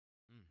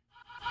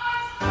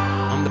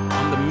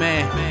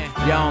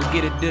Y'all don't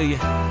get it, do ya?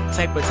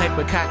 Type of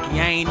cocky,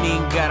 I ain't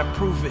even gotta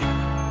prove it.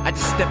 I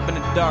just step in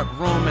a dark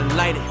room and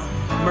light it.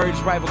 Merge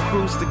rival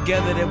crews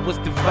together that was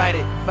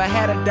divided. If I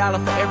had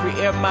 $1 for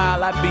every air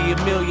mile, I'd be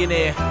a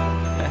millionaire.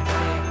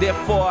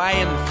 Therefore, I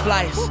am the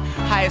flyest,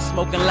 highest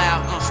smoking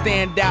loud,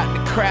 stand out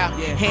in the crowd.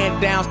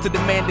 Hand downs to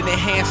demanding and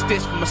hand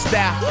stitch for my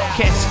style.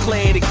 Catch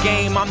clear of the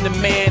game, I'm the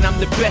man, I'm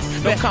the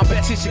best. No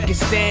competition can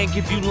stand,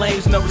 give you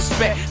lames no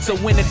respect. So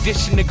in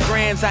addition to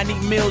grands, I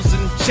need meals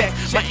and check.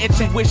 My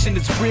intuition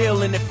is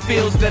real and it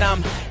feels that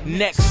I'm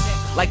next.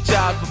 Like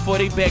jobs before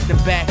they beg the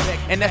back.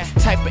 And that's the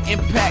type of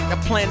impact I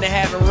plan to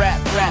have in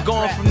rap.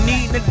 Going from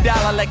needing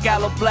 $1 like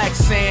Aloe Black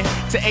saying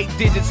to 8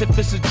 digits if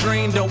it's a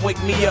dream, don't wake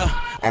me up.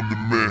 I'm the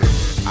man.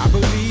 I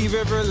believe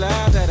every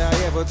lie that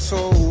I ever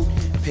told,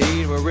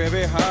 paid for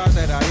every heart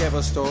that I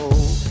ever stole.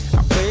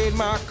 I played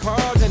my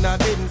cards and I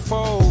didn't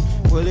fold.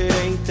 Well, it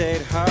ain't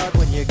that hard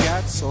when you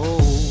got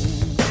sold.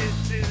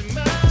 This is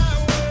my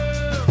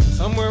world.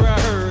 Somewhere I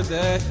heard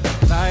that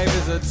life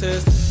is a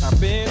test. I've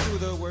been through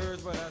the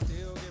worst, but I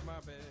still